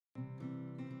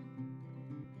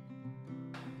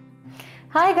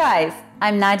Hi guys,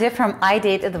 I'm Nadya from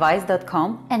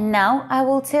idateadvice.com and now I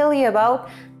will tell you about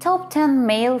top 10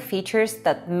 male features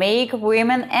that make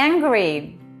women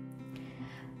angry.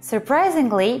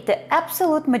 Surprisingly, the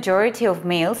absolute majority of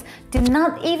males do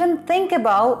not even think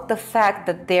about the fact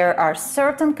that there are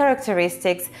certain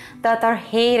characteristics that are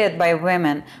hated by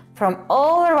women from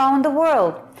all around the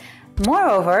world.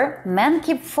 Moreover, men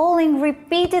keep falling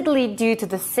repeatedly due to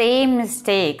the same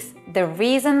mistakes. The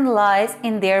reason lies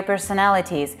in their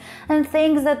personalities and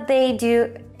things that they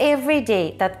do every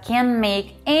day that can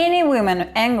make any woman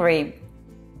angry.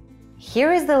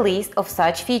 Here is the list of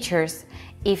such features.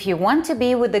 If you want to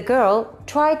be with a girl,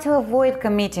 try to avoid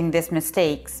committing these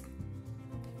mistakes.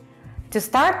 To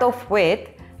start off with,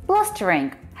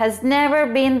 blustering has never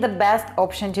been the best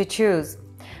option to choose.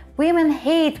 Women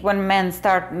hate when men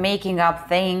start making up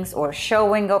things or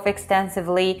showing off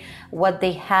extensively what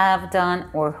they have done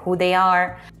or who they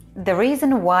are. The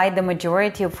reason why the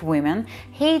majority of women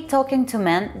hate talking to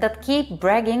men that keep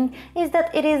bragging is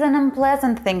that it is an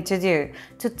unpleasant thing to do,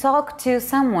 to talk to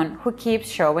someone who keeps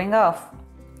showing off.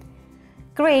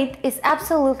 Great is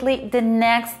absolutely the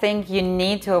next thing you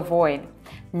need to avoid.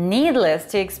 Needless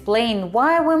to explain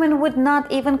why women would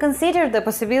not even consider the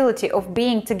possibility of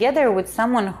being together with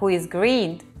someone who is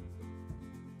greed.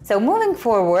 So moving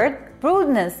forward,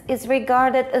 rudeness is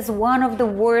regarded as one of the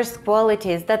worst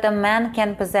qualities that a man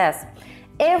can possess.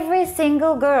 Every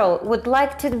single girl would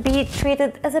like to be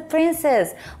treated as a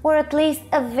princess or at least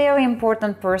a very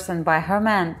important person by her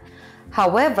man.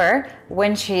 However,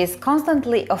 when she is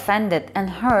constantly offended and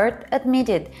hurt,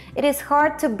 admitted, it is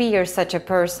hard to bear such a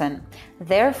person.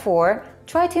 Therefore,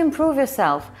 try to improve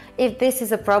yourself if this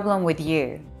is a problem with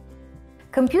you.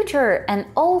 Computer and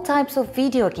all types of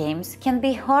video games can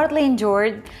be hardly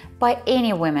endured by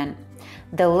any women.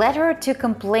 The latter to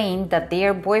complain that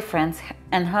their boyfriends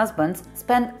and husbands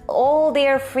spend all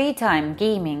their free time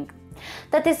gaming.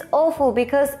 That is awful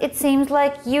because it seems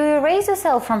like you erase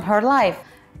yourself from her life.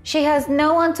 She has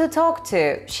no one to talk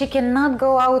to. She cannot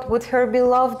go out with her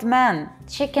beloved man.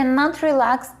 She cannot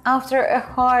relax after a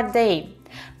hard day.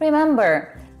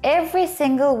 Remember, every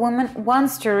single woman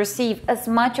wants to receive as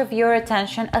much of your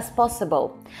attention as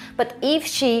possible. But if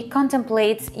she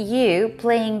contemplates you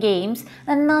playing games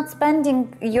and not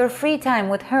spending your free time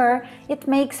with her, it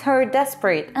makes her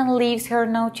desperate and leaves her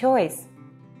no choice.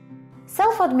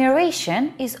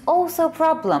 Self-admiration is also a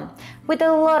problem with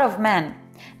a lot of men.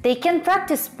 They can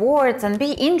practice sports and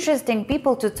be interesting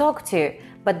people to talk to,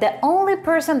 but the only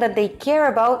person that they care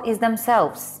about is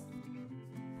themselves.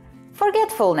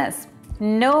 Forgetfulness.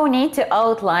 No need to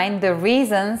outline the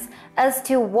reasons as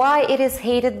to why it is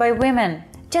hated by women.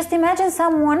 Just imagine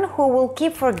someone who will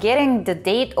keep forgetting the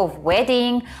date of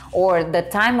wedding or the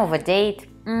time of a date.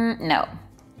 No.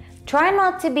 Try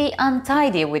not to be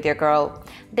untidy with your girl.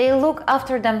 They look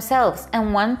after themselves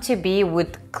and want to be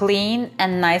with clean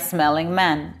and nice-smelling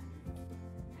men.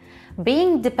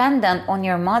 Being dependent on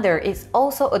your mother is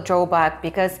also a drawback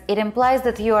because it implies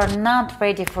that you are not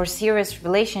ready for serious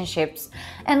relationships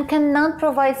and cannot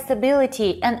provide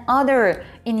stability and order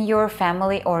in your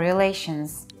family or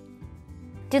relations.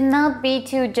 Do not be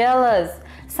too jealous.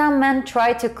 Some men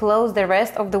try to close the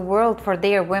rest of the world for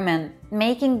their women,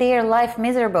 making their life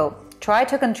miserable. Try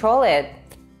to control it.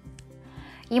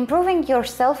 Improving your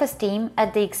self-esteem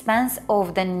at the expense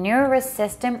of the nervous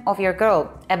system of your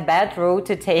girl, a bad road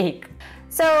to take.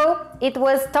 So, it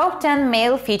was top 10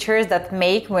 male features that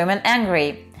make women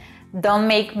angry. Don't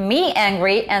make me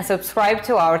angry and subscribe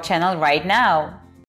to our channel right now.